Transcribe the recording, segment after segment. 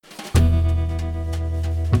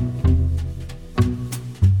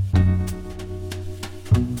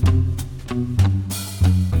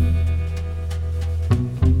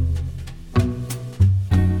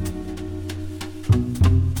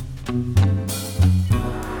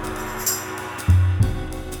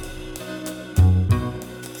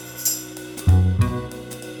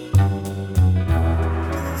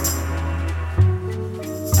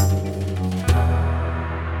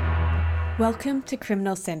Welcome to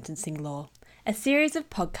Criminal Sentencing Law, a series of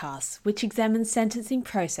podcasts which examine sentencing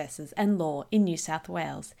processes and law in New South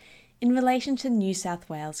Wales in relation to New South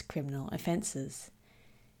Wales criminal offences.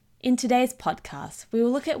 In today's podcast, we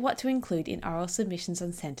will look at what to include in oral submissions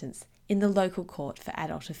on sentence in the local court for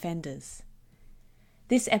adult offenders.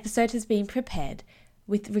 This episode has been prepared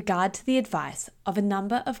with regard to the advice of a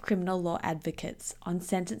number of criminal law advocates on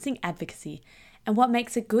sentencing advocacy and what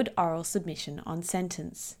makes a good oral submission on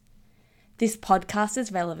sentence. This podcast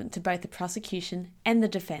is relevant to both the prosecution and the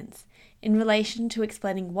defence in relation to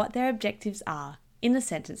explaining what their objectives are in a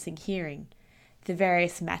sentencing hearing, the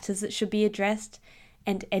various matters that should be addressed,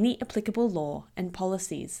 and any applicable law and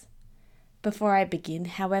policies. Before I begin,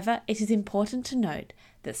 however, it is important to note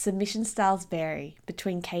that submission styles vary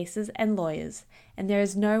between cases and lawyers, and there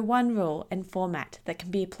is no one rule and format that can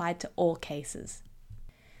be applied to all cases.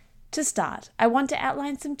 To start, I want to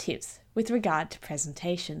outline some tips with regard to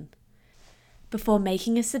presentation. Before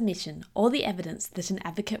making a submission, all the evidence that an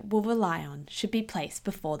advocate will rely on should be placed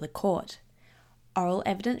before the court. Oral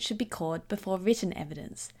evidence should be called before written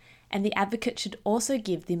evidence, and the advocate should also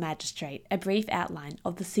give the magistrate a brief outline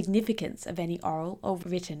of the significance of any oral or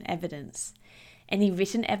written evidence. Any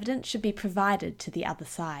written evidence should be provided to the other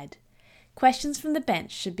side. Questions from the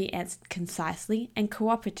bench should be answered concisely and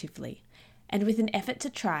cooperatively, and with an effort to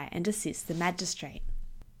try and assist the magistrate.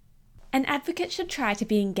 An advocate should try to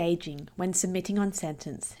be engaging when submitting on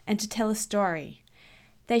sentence and to tell a story.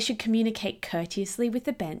 They should communicate courteously with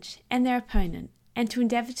the bench and their opponent, and to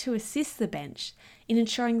endeavour to assist the bench in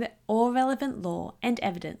ensuring that all relevant law and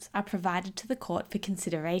evidence are provided to the court for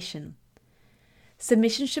consideration.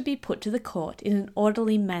 Submissions should be put to the court in an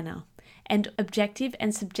orderly manner, and objective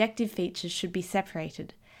and subjective features should be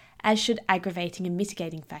separated, as should aggravating and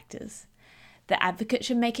mitigating factors. The advocate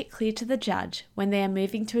should make it clear to the judge when they are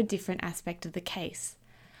moving to a different aspect of the case.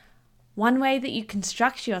 One way that you can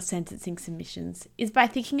structure your sentencing submissions is by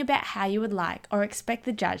thinking about how you would like or expect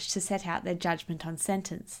the judge to set out their judgment on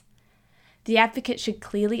sentence. The advocate should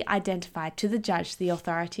clearly identify to the judge the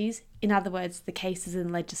authorities, in other words, the cases and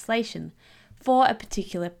legislation, for a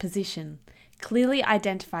particular position, clearly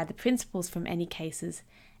identify the principles from any cases,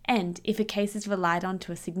 and, if a case is relied on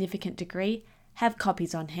to a significant degree, have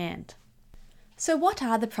copies on hand. So what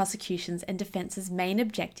are the prosecution's and defence's main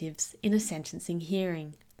objectives in a sentencing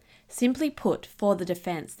hearing? Simply put, for the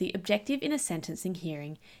defence, the objective in a sentencing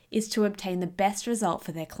hearing is to obtain the best result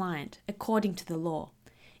for their client, according to the law.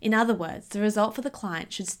 In other words, the result for the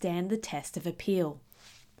client should stand the test of appeal.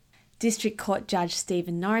 District Court Judge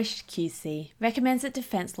Stephen Norrish QC recommends that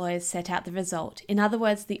defence lawyers set out the result, in other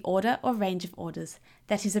words, the order or range of orders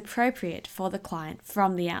that is appropriate for the client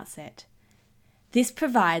from the outset. This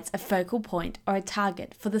provides a focal point or a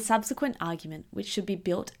target for the subsequent argument, which should be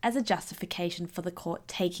built as a justification for the court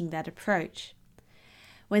taking that approach.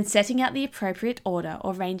 When setting out the appropriate order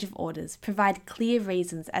or range of orders, provide clear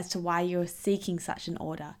reasons as to why you are seeking such an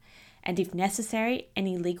order, and if necessary,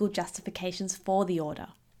 any legal justifications for the order.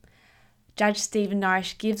 Judge Stephen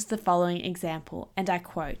Norrish gives the following example, and I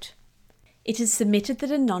quote, "It is submitted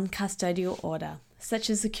that a non-custodial order, such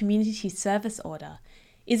as a community service order,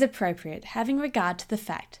 is appropriate, having regard to the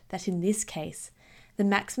fact that in this case, the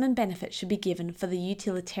maximum benefit should be given for the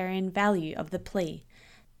utilitarian value of the plea.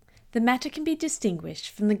 The matter can be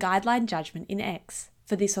distinguished from the guideline judgment in X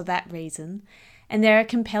for this or that reason, and there are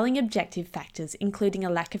compelling objective factors including a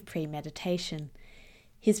lack of premeditation,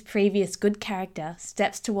 his previous good character,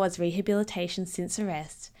 steps towards rehabilitation since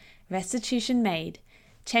arrest, restitution made,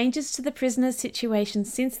 changes to the prisoner's situation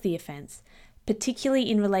since the offence, particularly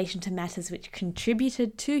in relation to matters which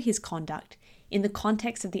contributed to his conduct in the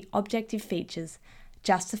context of the objective features,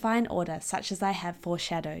 justify an order such as I have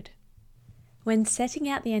foreshadowed." When setting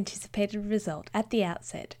out the anticipated result at the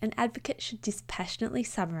outset, an advocate should dispassionately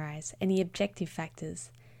summarise any objective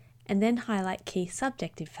factors and then highlight key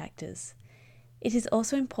subjective factors. It is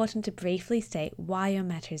also important to briefly state why your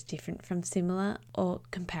matter is different from similar or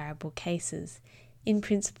comparable cases, in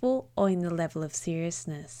principle or in the level of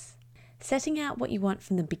seriousness. Setting out what you want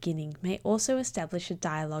from the beginning may also establish a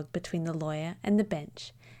dialogue between the lawyer and the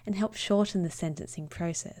bench and help shorten the sentencing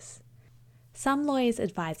process. Some lawyers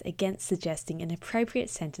advise against suggesting an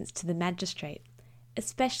appropriate sentence to the magistrate,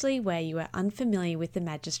 especially where you are unfamiliar with the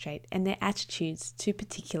magistrate and their attitudes to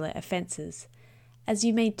particular offences, as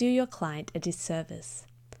you may do your client a disservice.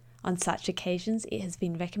 On such occasions, it has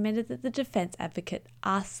been recommended that the defence advocate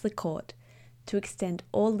asks the court to extend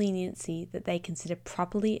all leniency that they consider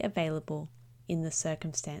properly available in the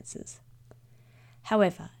circumstances.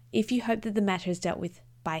 However, if you hope that the matter is dealt with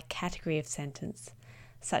by a category of sentence,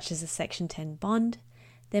 such as a Section 10 bond,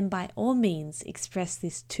 then by all means express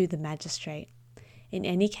this to the magistrate. In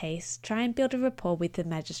any case, try and build a rapport with the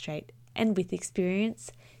magistrate, and with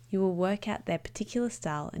experience, you will work out their particular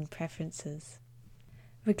style and preferences.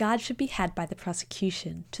 Regard should be had by the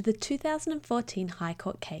prosecution to the 2014 High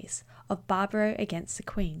Court case of Barbaro against the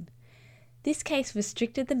Queen. This case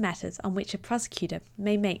restricted the matters on which a prosecutor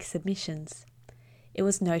may make submissions. It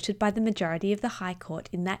was noted by the majority of the High Court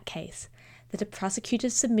in that case that a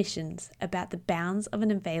prosecutor's submissions about the bounds of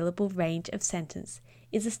an available range of sentence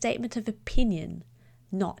is a statement of opinion,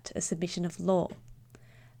 not a submission of law.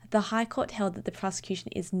 The High Court held that the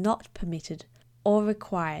prosecution is not permitted or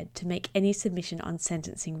required to make any submission on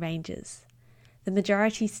sentencing ranges. The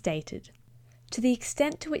majority stated, "To the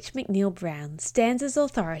extent to which McNeill-Brown stands as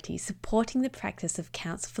authority supporting the practice of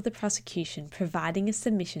counsel for the prosecution providing a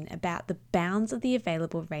submission about the bounds of the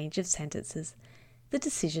available range of sentences, the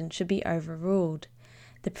decision should be overruled.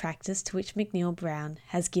 The practice to which McNeill-Brown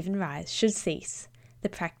has given rise should cease. The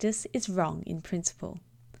practice is wrong in principle."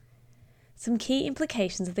 Some key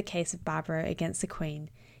implications of the case of Barbaro against the Queen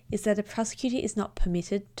is that a prosecutor is not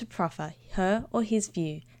permitted to proffer her or his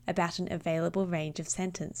view about an available range of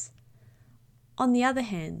sentence. On the other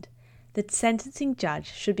hand, the sentencing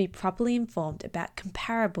judge should be properly informed about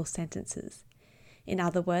comparable sentences. In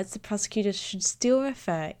other words, the prosecutors should still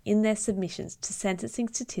refer in their submissions to sentencing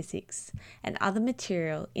statistics and other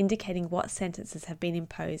material indicating what sentences have been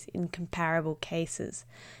imposed in comparable cases,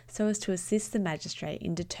 so as to assist the magistrate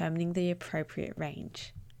in determining the appropriate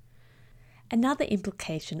range. Another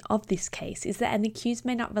implication of this case is that an accused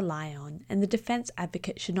may not rely on, and the defence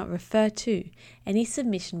advocate should not refer to, any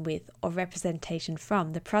submission with or representation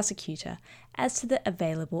from the prosecutor as to the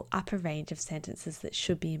available upper range of sentences that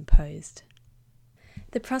should be imposed.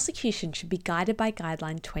 The prosecution should be guided by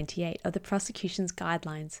Guideline 28 of the prosecution's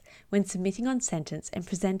guidelines when submitting on sentence and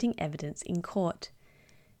presenting evidence in court.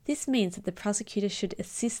 This means that the prosecutor should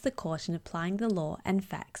assist the court in applying the law and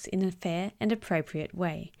facts in a fair and appropriate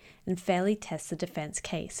way, and fairly test the defence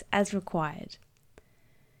case as required.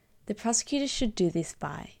 The prosecutor should do this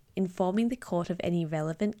by informing the court of any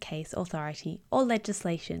relevant case authority or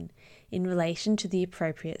legislation in relation to the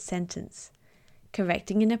appropriate sentence,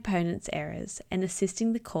 correcting an opponent's errors and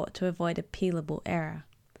assisting the court to avoid appealable error,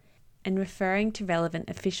 and referring to relevant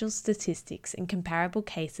official statistics and comparable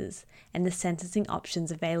cases and the sentencing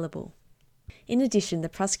options available. In addition, the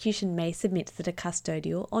prosecution may submit that a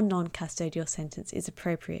custodial or non-custodial sentence is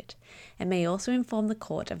appropriate, and may also inform the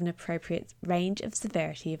court of an appropriate range of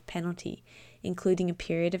severity of penalty, including a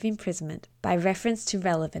period of imprisonment, by reference to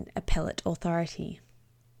relevant appellate authority.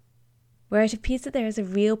 Where it appears that there is a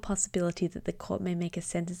real possibility that the court may make a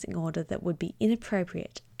sentencing order that would be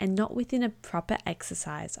inappropriate and not within a proper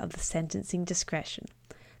exercise of the sentencing discretion,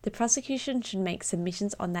 the prosecution should make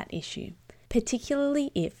submissions on that issue, particularly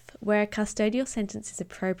if, where a custodial sentence is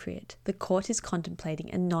appropriate, the court is contemplating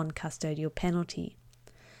a non-custodial penalty.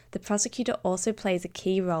 The prosecutor also plays a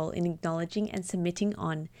key role in acknowledging and submitting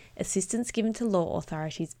on assistance given to law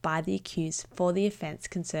authorities by the accused for the offence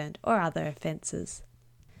concerned or other offences.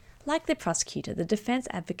 Like the prosecutor, the defence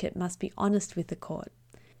advocate must be honest with the court.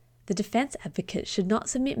 The defence advocate should not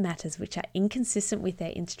submit matters which are inconsistent with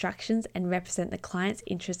their instructions and represent the client's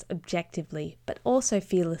interests objectively, but also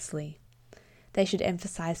fearlessly. They should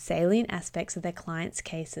emphasise salient aspects of their client's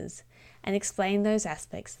cases and explain those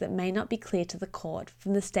aspects that may not be clear to the court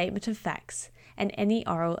from the statement of facts and any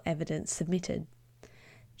oral evidence submitted.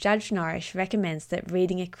 Judge Norrish recommends that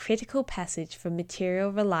reading a critical passage from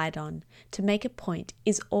material relied on to make a point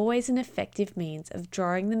is always an effective means of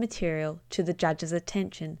drawing the material to the judge's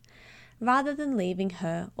attention, rather than leaving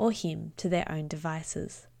her or him to their own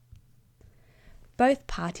devices. Both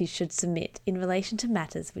parties should submit in relation to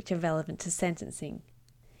matters which are relevant to sentencing,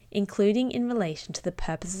 including in relation to the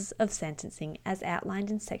purposes of sentencing as outlined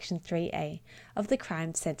in Section 3A of the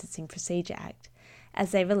Crime Sentencing Procedure Act, as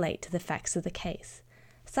they relate to the facts of the case,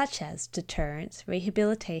 such as deterrence,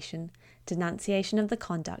 rehabilitation, denunciation of the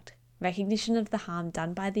conduct, recognition of the harm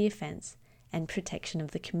done by the offence, and protection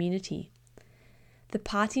of the community. The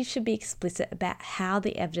parties should be explicit about how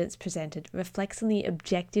the evidence presented reflects on the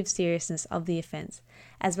objective seriousness of the offence,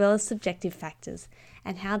 as well as subjective factors,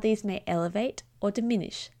 and how these may elevate or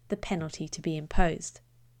diminish the penalty to be imposed.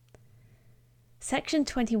 Section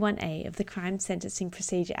 21A of the Crime Sentencing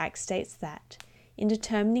Procedure Act states that, in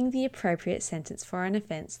determining the appropriate sentence for an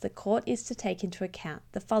offence, the court is to take into account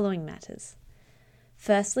the following matters.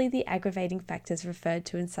 Firstly, the aggravating factors referred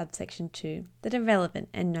to in subsection 2 that are relevant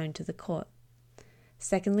and known to the court.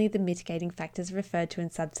 Secondly, the mitigating factors referred to in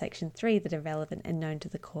subsection 3 that are relevant and known to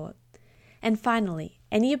the court. And finally,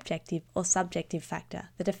 any objective or subjective factor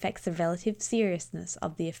that affects the relative seriousness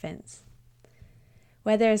of the offence.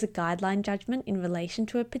 Where there is a guideline judgment in relation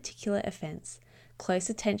to a particular offence, close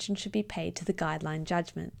attention should be paid to the guideline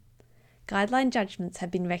judgment. Guideline judgments have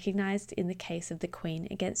been recognised in the case of the Queen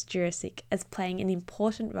against Jurassic as playing an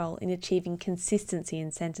important role in achieving consistency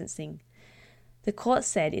in sentencing. The court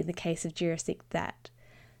said in the case of Jurassic that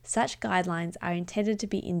such guidelines are intended to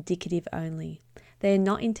be indicative only. They are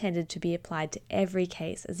not intended to be applied to every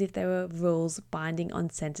case as if they were rules binding on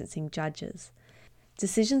sentencing judges.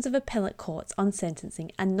 Decisions of appellate courts on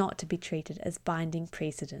sentencing are not to be treated as binding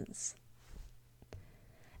precedents.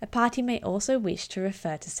 A party may also wish to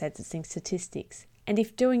refer to sentencing statistics, and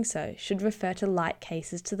if doing so, should refer to like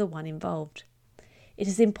cases to the one involved. It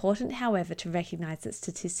is important, however, to recognise that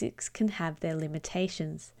statistics can have their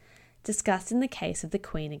limitations, discussed in the case of the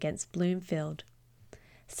Queen against Bloomfield.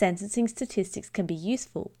 Sentencing statistics can be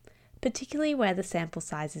useful, particularly where the sample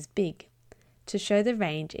size is big, to show the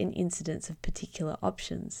range in incidence of particular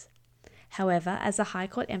options. However, as the High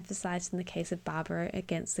Court emphasised in the case of Barbaro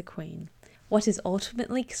against the Queen, what is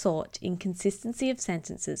ultimately sought in consistency of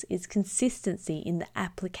sentences is consistency in the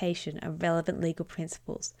application of relevant legal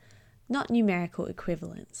principles, not numerical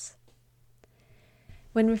equivalence.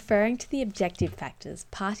 When referring to the objective factors,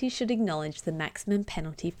 parties should acknowledge the maximum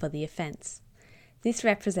penalty for the offence. This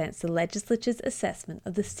represents the legislature's assessment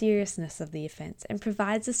of the seriousness of the offence and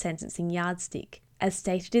provides a sentencing yardstick, as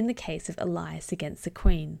stated in the case of Elias against the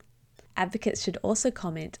Queen. Advocates should also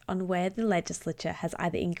comment on where the legislature has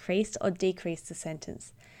either increased or decreased the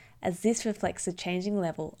sentence, as this reflects the changing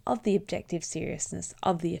level of the objective seriousness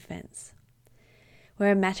of the offence.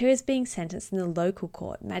 Where a matter is being sentenced in the local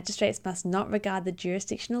court, magistrates must not regard the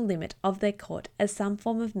jurisdictional limit of their court as some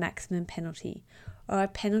form of maximum penalty, or a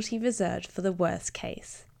penalty reserved for the worst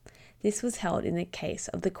case. This was held in the case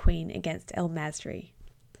of the Queen against El Masri.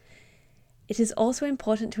 It is also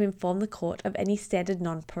important to inform the court of any standard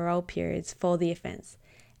non-parole periods for the offence,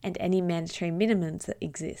 and any mandatory minimums that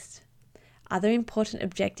exist. Other important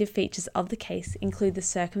objective features of the case include the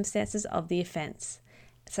circumstances of the offence,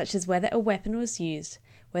 such as whether a weapon was used,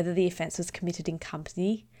 whether the offence was committed in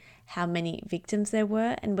company, how many victims there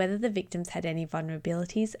were, and whether the victims had any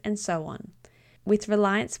vulnerabilities, and so on, with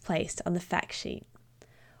reliance placed on the fact sheet.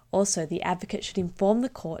 Also, the advocate should inform the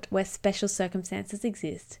court where special circumstances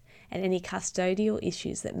exist and any custodial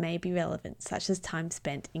issues that may be relevant, such as time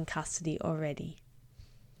spent in custody already.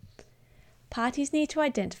 Parties need to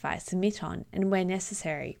identify, submit on, and where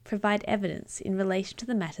necessary, provide evidence in relation to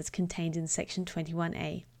the matters contained in Section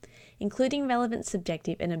 21A, including relevant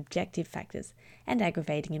subjective and objective factors and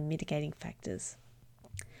aggravating and mitigating factors.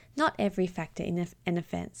 Not every factor in an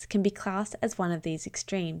offence can be classed as one of these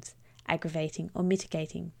extremes, aggravating or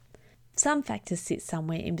mitigating. Some factors sit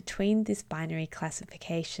somewhere in between this binary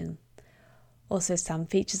classification. Also, some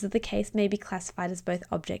features of the case may be classified as both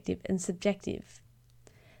objective and subjective.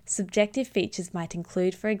 Subjective features might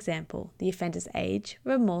include, for example, the offender's age,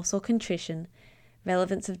 remorse or contrition,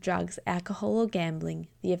 relevance of drugs, alcohol or gambling,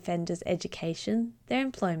 the offender's education, their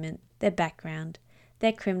employment, their background,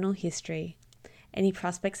 their criminal history, any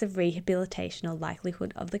prospects of rehabilitation or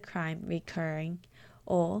likelihood of the crime recurring,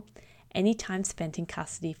 or any time spent in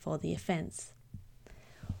custody for the offence.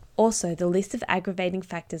 Also, the list of aggravating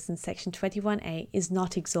factors in Section 21A is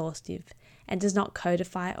not exhaustive and does not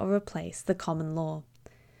codify or replace the common law.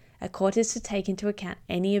 A court is to take into account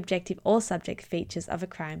any objective or subjective features of a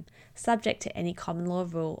crime subject to any common law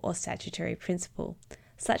rule or statutory principle,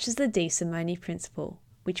 such as the de simone principle,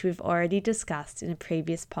 which we've already discussed in a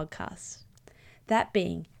previous podcast. That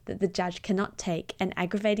being that the judge cannot take an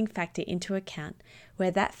aggravating factor into account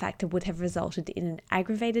where that factor would have resulted in an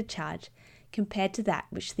aggravated charge compared to that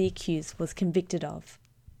which the accused was convicted of.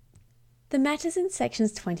 The matters in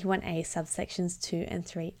Sections 21A subsections 2 and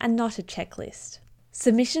 3 are not a checklist.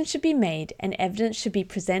 Submission should be made and evidence should be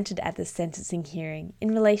presented at the sentencing hearing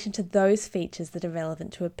in relation to those features that are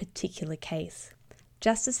relevant to a particular case.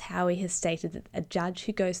 Justice Howie has stated that a judge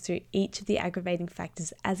who goes through each of the aggravating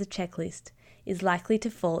factors as a checklist is likely to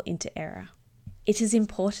fall into error. It is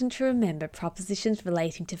important to remember propositions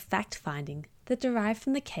relating to fact-finding that derive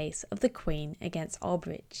from the case of the Queen against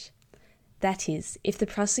Aldrich. That is, if the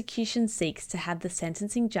prosecution seeks to have the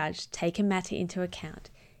sentencing judge take a matter into account,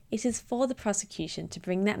 it is for the prosecution to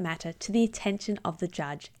bring that matter to the attention of the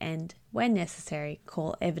judge and, where necessary,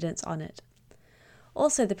 call evidence on it.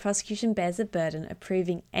 Also, the prosecution bears the burden of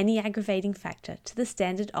proving any aggravating factor to the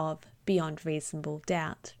standard of beyond reasonable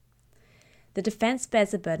doubt. The defence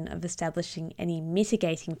bears the burden of establishing any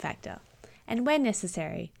mitigating factor, and where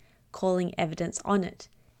necessary, calling evidence on it,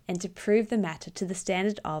 and to prove the matter to the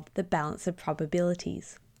standard of the balance of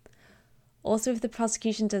probabilities. Also, if the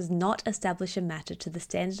prosecution does not establish a matter to the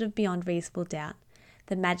standard of beyond reasonable doubt,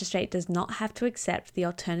 the magistrate does not have to accept the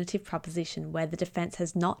alternative proposition where the defence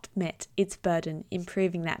has not met its burden in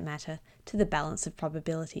proving that matter to the balance of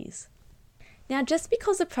probabilities. Now, just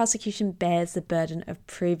because the prosecution bears the burden of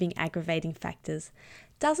proving aggravating factors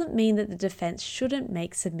doesn't mean that the defence shouldn't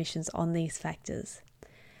make submissions on these factors.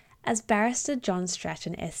 As Barrister John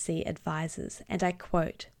Stratton SC advises, and I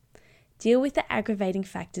quote, "Deal with the aggravating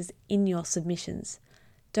factors in your submissions.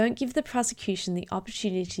 Don't give the prosecution the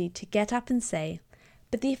opportunity to get up and say,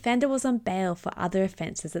 but the offender was on bail for other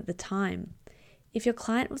offences at the time. If your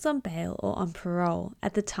client was on bail or on parole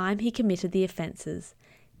at the time he committed the offences,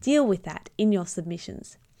 deal with that in your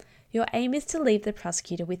submissions. Your aim is to leave the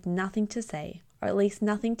prosecutor with nothing to say, or at least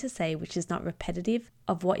nothing to say which is not repetitive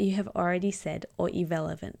of what you have already said or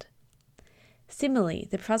irrelevant." Similarly,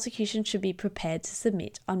 the prosecution should be prepared to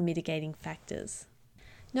submit on mitigating factors.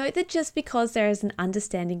 Note that just because there is an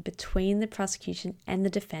understanding between the prosecution and the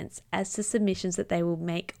defence as to submissions that they will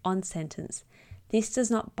make on sentence, this does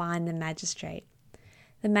not bind the magistrate.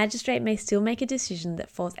 The magistrate may still make a decision that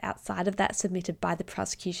falls outside of that submitted by the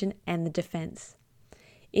prosecution and the defence.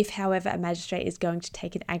 If, however, a magistrate is going to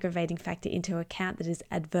take an aggravating factor into account that is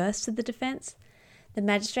adverse to the defence, the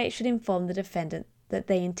magistrate should inform the defendant that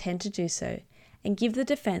they intend to do so and give the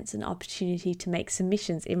defence an opportunity to make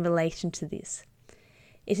submissions in relation to this.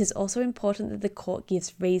 It is also important that the court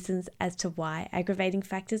gives reasons as to why aggravating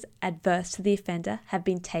factors adverse to the offender have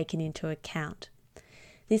been taken into account.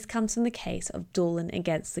 This comes from the case of Doolan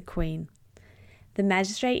against the Queen. The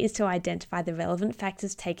magistrate is to identify the relevant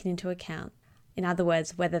factors taken into account, in other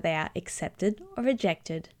words, whether they are accepted or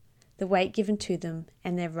rejected, the weight given to them,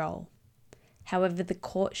 and their role. However, the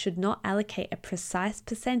court should not allocate a precise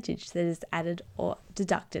percentage that is added or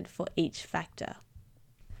deducted for each factor.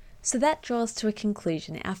 So that draws to a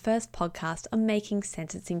conclusion our first podcast on making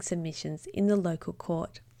sentencing submissions in the local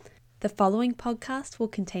court. The following podcast will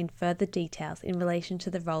contain further details in relation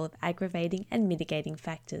to the role of aggravating and mitigating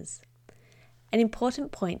factors. An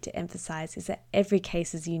important point to emphasise is that every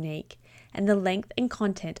case is unique, and the length and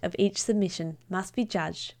content of each submission must be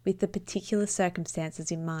judged with the particular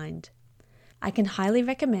circumstances in mind. I can highly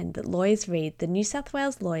recommend that lawyers read the New South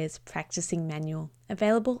Wales Lawyers Practicing Manual,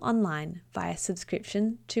 available online via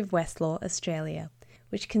subscription to Westlaw Australia,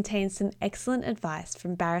 which contains some excellent advice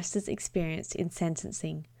from barristers experienced in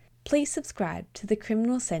sentencing. Please subscribe to the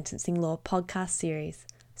Criminal Sentencing Law podcast series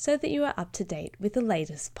so that you are up to date with the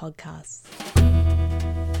latest podcasts.